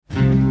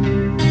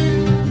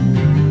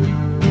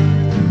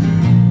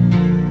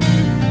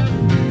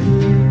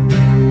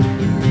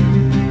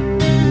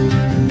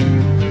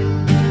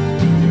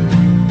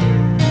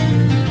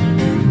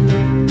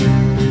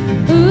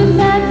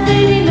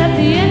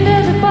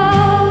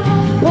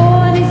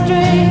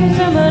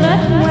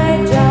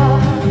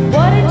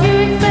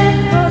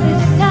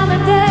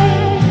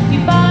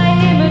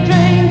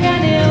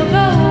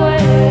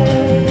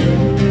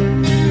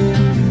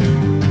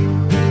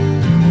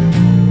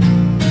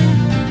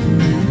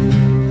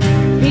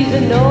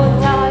He's an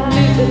old-time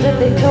loser that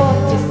they taught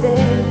to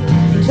sin.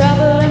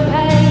 Trouble and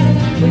pain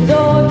was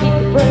all he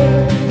could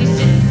bring. He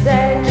sits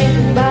there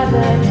drinking by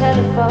the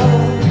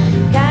telephone.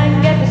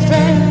 Can't get the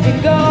strength to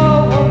go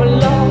home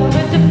alone,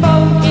 'cause the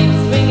phone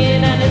keeps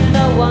ringing and there's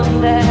no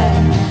one there.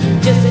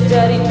 Just a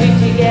dirty trick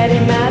to get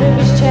him out of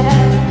his chair.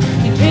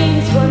 He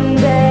dreams one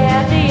day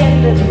at the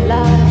end of the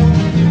line,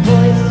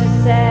 voice to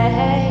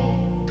say,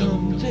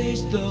 come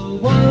taste the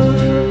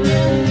wine.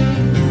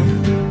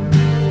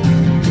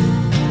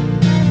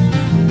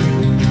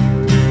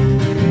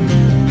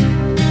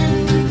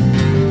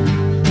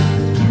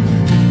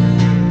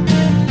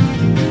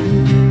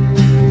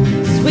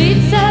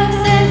 sweet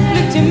success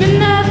looked him in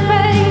the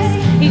face.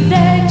 He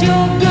said,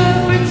 you're good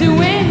but to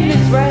win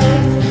this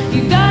race,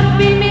 you gotta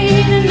be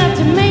mean enough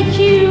to make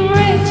you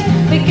rich.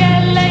 Forget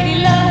lady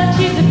love,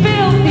 she's a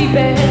filthy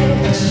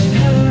bitch.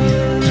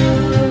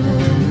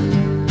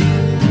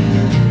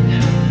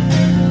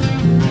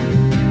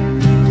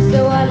 So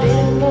our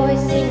little boy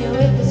singer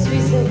with the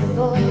sweet silver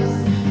voice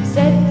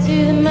said to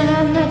the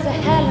man, that's a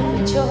hell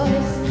of a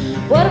choice.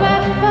 What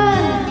about the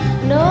fun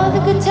and all the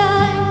good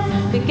times?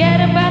 Forget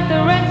about the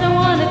rest, I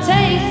wanna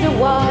taste the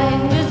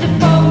wine. Just the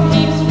phone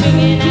keeps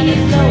ringing and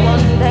there's no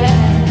one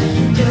there.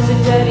 Just a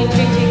dirty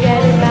trick to get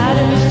him out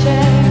of his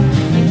chair.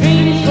 He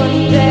dreams one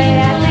day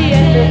at the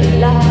end of the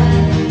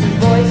line,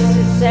 voice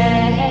to say,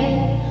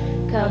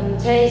 come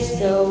taste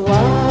the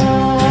wine.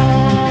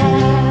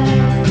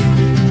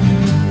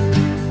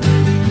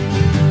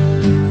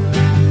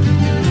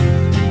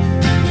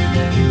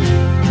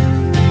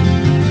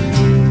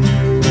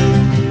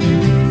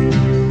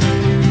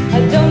 I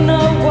don't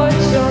know what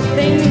you're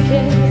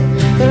thinking,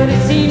 but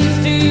it seems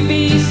to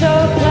be so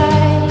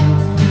plain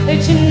that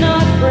you're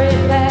not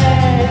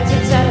prepared to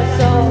tell us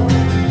all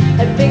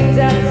the things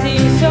that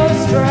seem so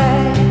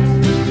strange.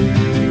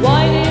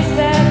 Wine is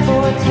there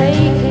for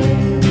taking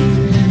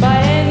by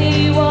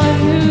anyone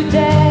who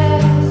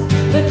dares,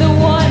 but the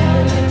one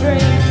who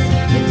drinks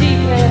the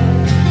deepest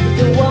is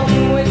the one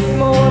with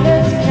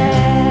smallest care.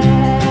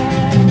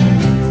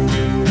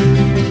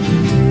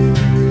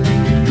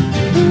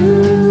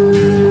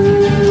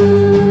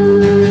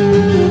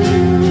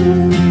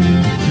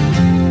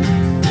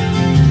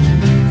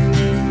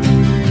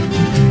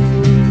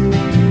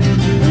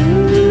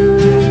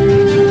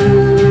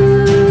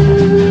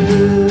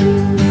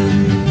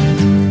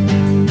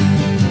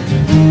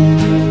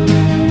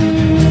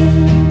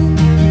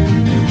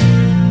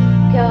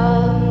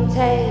 Come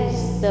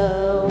taste the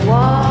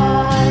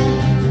wine,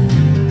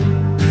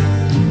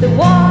 the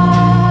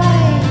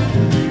wine.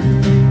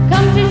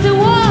 Come taste the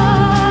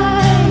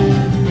wine,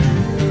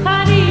 I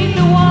need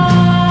the wine.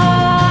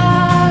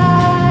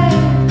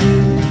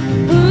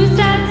 Who's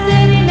that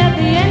sitting at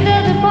the end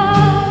of the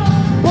bar,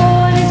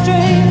 pouring his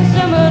drinks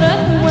from an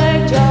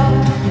earthenware jar?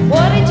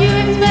 What did you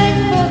expect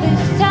for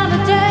this time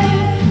of day?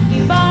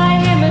 You buy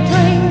him a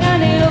drink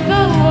and he'll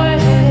go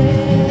away.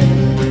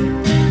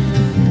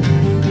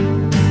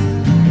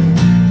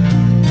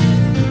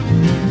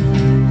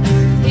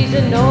 He's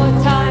an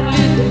old-time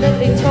loser that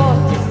they taught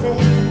to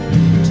sin.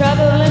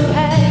 Trouble and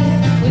pain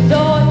was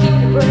all he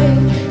could bring.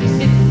 He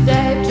sits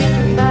there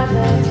drinking by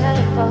the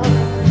telephone.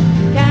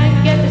 Can't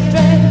get the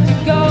strength to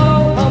go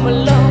home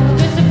alone,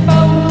 'cause the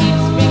phone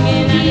keeps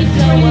ringing and there's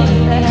no one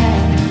there.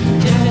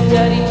 Just a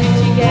dirty trick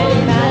to get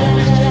him out